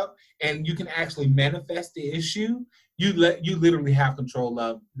things up and you can actually manifest the issue. You literally have control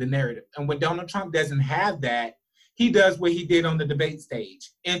of the narrative. And when Donald Trump doesn't have that, he does what he did on the debate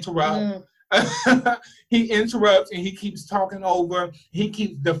stage, interrupt. He interrupts and he keeps talking over, he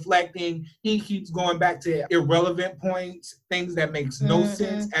keeps deflecting, he keeps going back to irrelevant points, things that makes no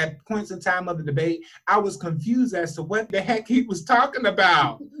sense. At points in time of the debate, I was confused as to what the heck he was talking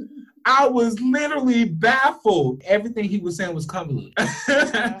about. I was literally baffled. Everything he was saying was convoluted.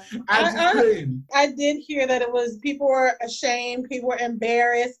 I just couldn't. I did hear that it was, people were ashamed, people were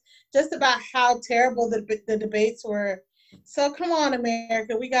embarrassed just about how terrible the debates were. So come on,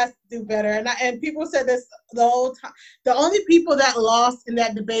 America, we got to do better. And people said this the whole time. The only people that lost in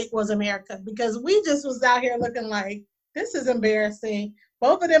that debate was America, because we just was out here looking like, this is embarrassing.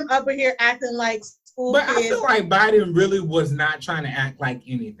 Both of them up here acting like school kids. I feel like Biden really was not trying to act like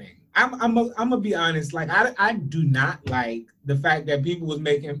anything. I'm gonna be honest. Like I do not like the fact that people was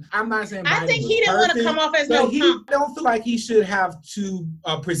making. I'm not saying Biden I think he didn't want to come off as no Trump. I don't feel like he should have to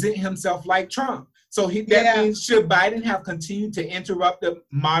present himself like Trump. So that means, should Biden have continued to interrupt the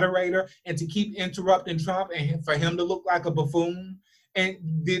moderator and to keep interrupting Trump and for him to look like a buffoon? And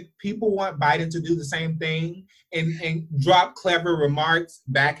did people want Biden to do the same thing and drop clever remarks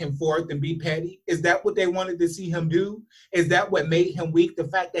back and forth and be petty? Is that what they wanted to see him do? Is that what made him weak, the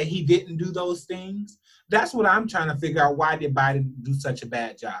fact that he didn't do those things? That's what I'm trying to figure out. Why did Biden do such a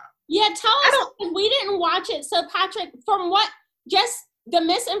bad job? Yeah, tell us. We didn't watch it. So, Patrick, from what, just the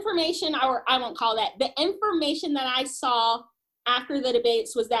misinformation, or I won't call that, the information that I saw after the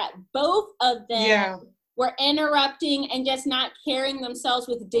debates was that both of them were interrupting and just not carrying themselves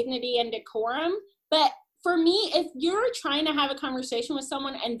with dignity and decorum. But for me, if you're trying to have a conversation with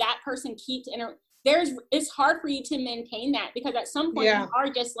someone and that person keeps it's hard for you to maintain that, because at some point you are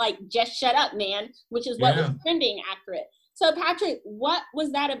just like, just shut up, man, which is what was trending after it. So Patrick, what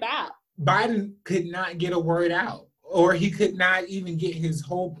was that about? Biden could not get a word out, or he could not even get his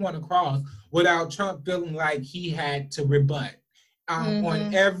whole point across without Trump feeling like he had to rebut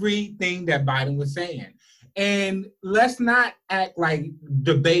on everything that Biden was saying. And let's not act like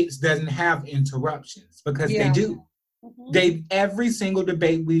debates doesn't have interruptions, because they do. Every single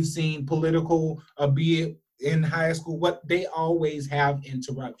debate we've seen, political, be it in high school, they always have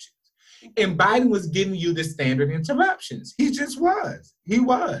interruptions. And Biden was giving you the standard interruptions. He just was. He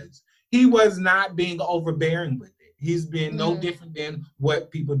was not being overbearing with it. He's been no different than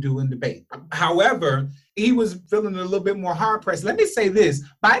what people do in debate. However, he was feeling a little bit more hard pressed. Let me say this: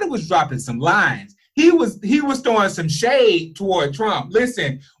 Biden was dropping some lines. He was throwing some shade toward Trump.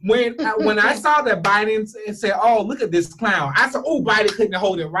 Listen, when I saw that Biden said, "Oh, look at this clown," I said, "Oh, Biden couldn't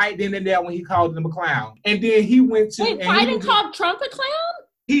hold it right then and there when he called him a clown." And then he went to. Wait, Biden called Trump a clown?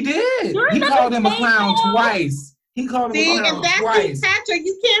 He did. He called him a clown twice. He called him a clown twice. Patrick,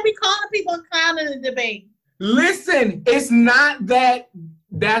 you can't be calling people a clown in a debate. Listen, it's not that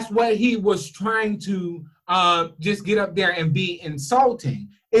that's what he was trying to just get up there and be insulting.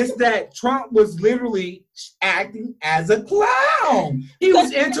 It's that Trump was literally acting as a clown. He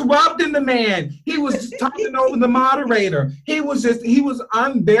was interrupting the man. He was talking over the moderator. He was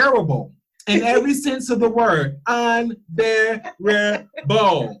unbearable in every sense of the word. Unbearable.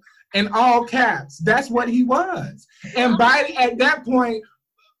 In all caps. That's what he was. And Biden, at that point,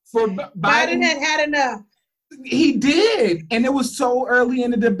 Biden had enough. He did. And it was so early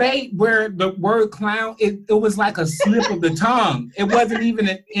in the debate where the word clown, it was like a slip of the tongue. It wasn't even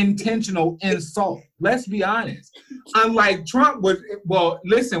an intentional insult. Let's be honest. Unlike Trump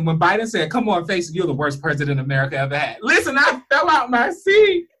listen, when Biden said, "Come on, face it, you're the worst president America ever had." Listen, I fell out my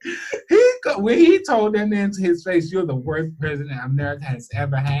seat. When he told that man to his face, "You're the worst president America has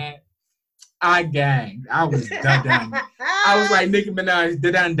ever had," I gagged. I was done. I was like Nicki Minaj,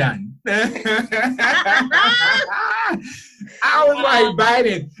 done. I was like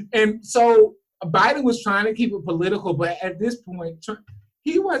Biden. And so Biden was trying to keep it political, but at this point,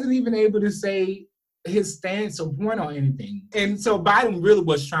 he wasn't even able to say his stance or point on anything. And so Biden really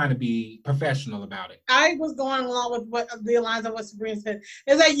was trying to be professional about it. I was going along with what the lines of what Sabrina said.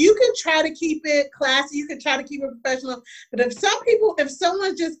 Is that you can try to keep it classy, you can try to keep it professional, but if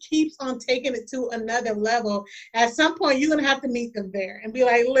someone just keeps on taking it to another level, at some point you're gonna have to meet them there and be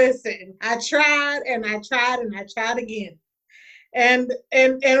like, listen, I tried and I tried and I tried again. And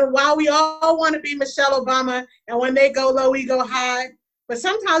while we all want to be Michelle Obama, and when they go low, we go high. But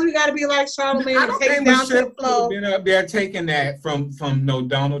sometimes we got to be like Charlamagne and take it down to the floor. Been up there taking that from no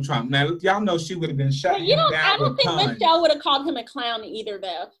Donald Trump. Now y'all know she would have been shut him down. I don't think Michelle would have called him a clown either,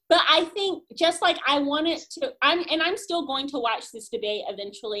 though. But I think just like I wanted to, I'm still going to watch this debate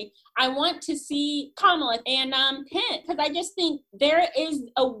eventually. I want to see Kamala and Pence, because I just think there is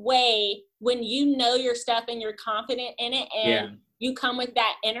a way when you know your stuff and you're confident in it and you come with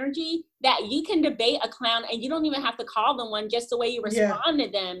that energy that you can debate a clown and you don't even have to call them one, just the way you respond to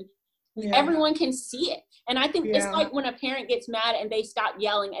them. Yeah. Everyone can see it. And I think it's like when a parent gets mad and they stop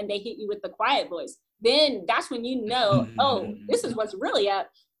yelling and they hit you with the quiet voice. Then that's when you know, oh, this is what's really up.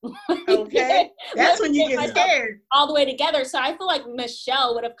 Okay. That's when you get scared. All the way together. So I feel like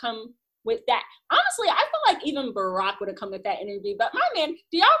Michelle would have come with that. Honestly, I feel like even Barack would have come with that energy. But my man,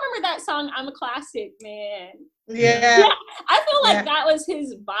 do y'all remember that song, I'm a Classic, man? Yeah. I feel like that was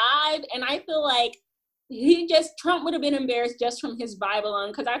his vibe. And I feel like Trump would have been embarrassed just from his vibe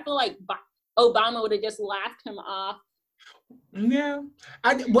alone. Because I feel like Obama would have just laughed him off. Yeah.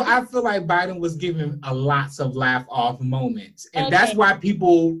 I feel like Biden was giving lots of laugh off moments. And that's why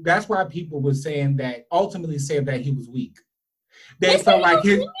people were saying that, ultimately said that he was weak. They felt like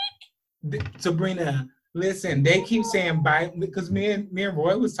Sabrina, listen, they keep saying Biden, because me and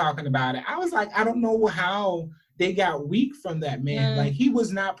Roy was talking about it. I was like, I don't know how they got weak from that man. Like, he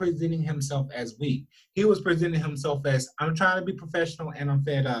was not presenting himself as weak. He was presenting himself as, I'm trying to be professional and I'm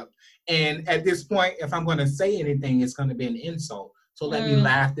fed up. And at this point, if I'm going to say anything, it's going to be an insult. So let me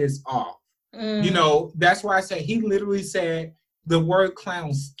laugh this off. You know, that's why I say he literally said the word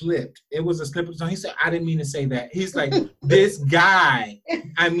clown slipped. It was a slip of tongue. He said, I didn't mean to say that. He's like, this guy,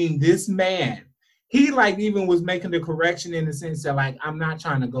 this man. He like even was making the correction in the sense that like, I'm not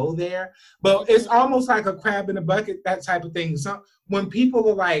trying to go there. But it's almost like a crab in a bucket, that type of thing. So when people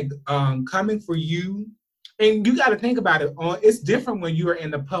are like coming for you, and you got to think about it, it's different when you're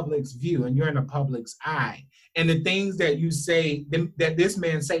in the public's view and you're in the public's eye. And the things that you say, that this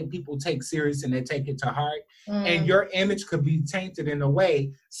man say, people take serious and they take it to heart. And your image could be tainted in a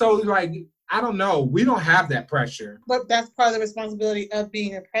way. So like, I don't know. We don't have that pressure. But that's part of the responsibility of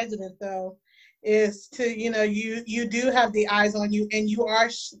being a president, though, is to, you do have the eyes on you and you are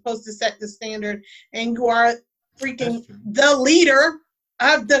supposed to set the standard and you are freaking the leader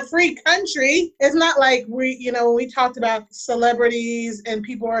of the free country. It's not like when we talked about celebrities and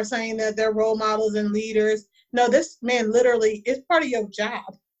people are saying that they're role models and leaders. No, this man literally is part of your job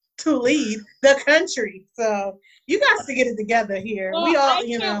to lead the country. So you guys to get it together here. Well, I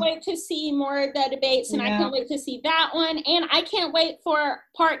can't wait to see more of the debates, and I can't wait to see that one. And I can't wait for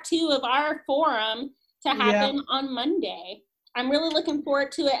part 2 of our forum to happen on Monday. I'm really looking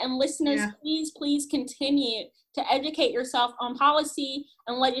forward to it. And listeners, please continue to educate yourself on policy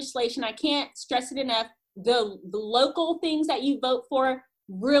and legislation. I can't stress it enough. The local things that you vote for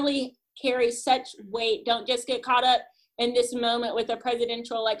really carry such weight. Don't just get caught up in this moment with a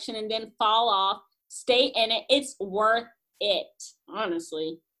presidential election and then fall off. Stay in it. It's worth it,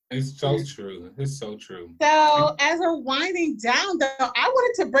 honestly. It's so true. It's so true. So as we're winding down, though, I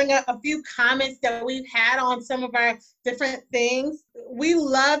wanted to bring up a few comments that we've had on some of our different things. We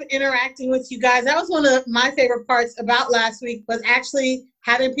love interacting with you guys. That was one of my favorite parts about last week, was actually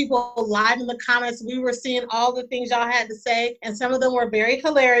having people live in the comments. We were seeing all the things y'all had to say, and some of them were very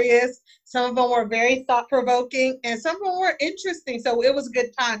hilarious. Some of them were very thought-provoking, and some of them were interesting. So it was a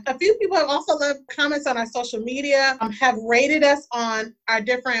good time. A few people have also left comments on our social media, have rated us on our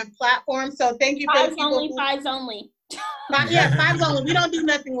different platforms. So thank you for the people. Fives only. Fives only. We don't do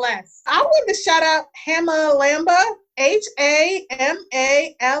nothing less. I want to shout out Hama Lamba,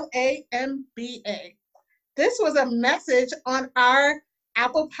 HAMALAMBA. This was a message on our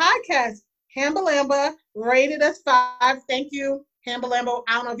Apple Podcast. Hamba Lamba rated us 5. Thank you, Hamba Lamba.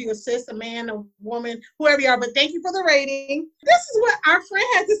 I don't know if you're a sis, a man, a woman, whoever you are, but thank you for the rating. This is what our friend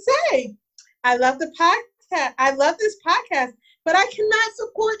had to say. I love the podcast. I love this podcast, but I cannot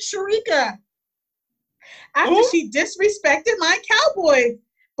support Sharika after she disrespected my Cowboys.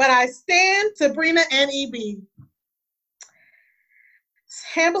 But I stand Sabrina and EB.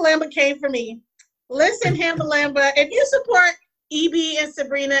 Hamba Lamba came for me. Listen, Hamba Lamba, if you support EB and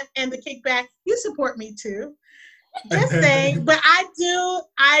Sabrina and the kickback, you support me too. Just saying. But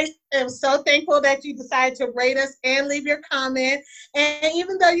I am so thankful that you decided to rate us and leave your comment. And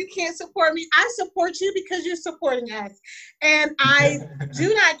even though you can't support me, I support you because you're supporting us. And I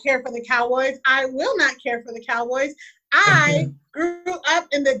do not care for the Cowboys. I will not care for the Cowboys. I grew up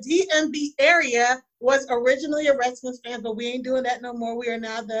in the DMV area, was originally a Redskins fan, but we ain't doing that no more. We are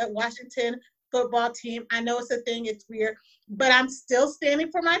now the Washington football team. I know it's a thing, it's weird, but I'm still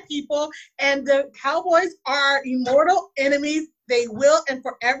standing for my people. And the Cowboys are immortal enemies. They will and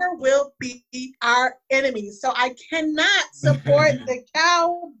forever will be our enemies. So I cannot support the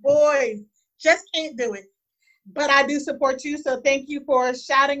Cowboys. Just can't do it. But I do support you. So thank you for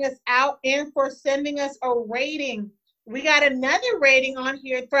shouting us out and for sending us a rating. We got another rating on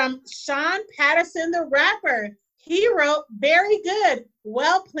here from Sean Patterson, the rapper. He wrote, very good,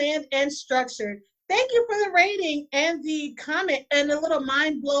 well planned and structured. Thank you for the rating and the comment and the little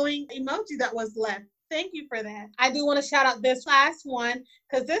mind-blowing emoji that was left. Thank you for that. I do want to shout out this last one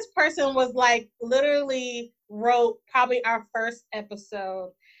because this person was like literally wrote probably our first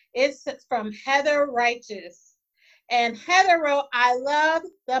episode. It's from Heather Righteous. And Heather wrote, I love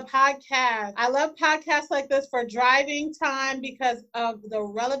the podcast. I love podcasts like this for driving time because of the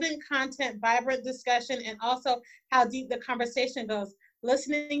relevant content, vibrant discussion, and also how deep the conversation goes.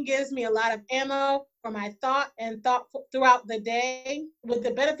 Listening gives me a lot of ammo for my thought throughout the day with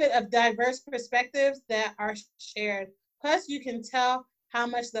the benefit of diverse perspectives that are shared. Plus, you can tell how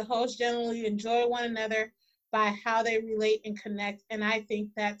much the hosts generally enjoy one another by how they relate and connect. And I think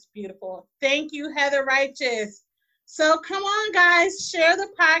that's beautiful. Thank you, Heather Righteous. So come on, guys, share the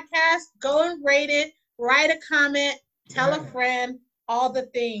podcast, go and rate it, write a comment, tell a friend, all the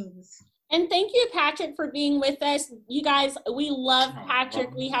things. And thank you, Patrick, for being with us. You guys, we love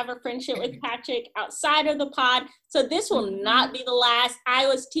Patrick. We have a friendship with Patrick outside of the pod. So this will not be the last. I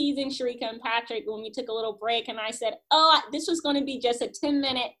was teasing Sharika and Patrick when we took a little break, and I said, this was going to be just a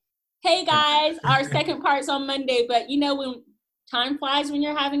 10-minute, hey, guys, our second part's on Monday. But, you know, when time flies when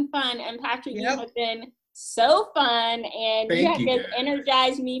you're having fun. And, Patrick, you have been so fun, and you have just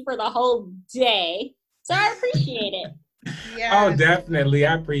energized me for the whole day. So I appreciate it. Yes. Oh, definitely.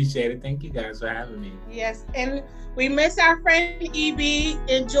 I appreciate it. Thank you guys for having me. Yes. And we miss our friend EB.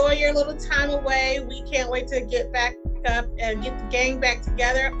 Enjoy your little time away. We can't wait to get back up and get the gang back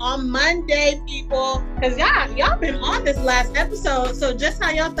together on Monday, people. Because y'all been on this last episode. So just how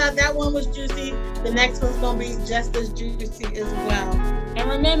y'all thought that one was juicy, the next one's going to be just as juicy as well. And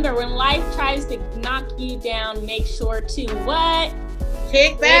remember, when life tries to knock you down, make sure to what?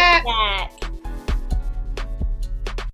 Kick back.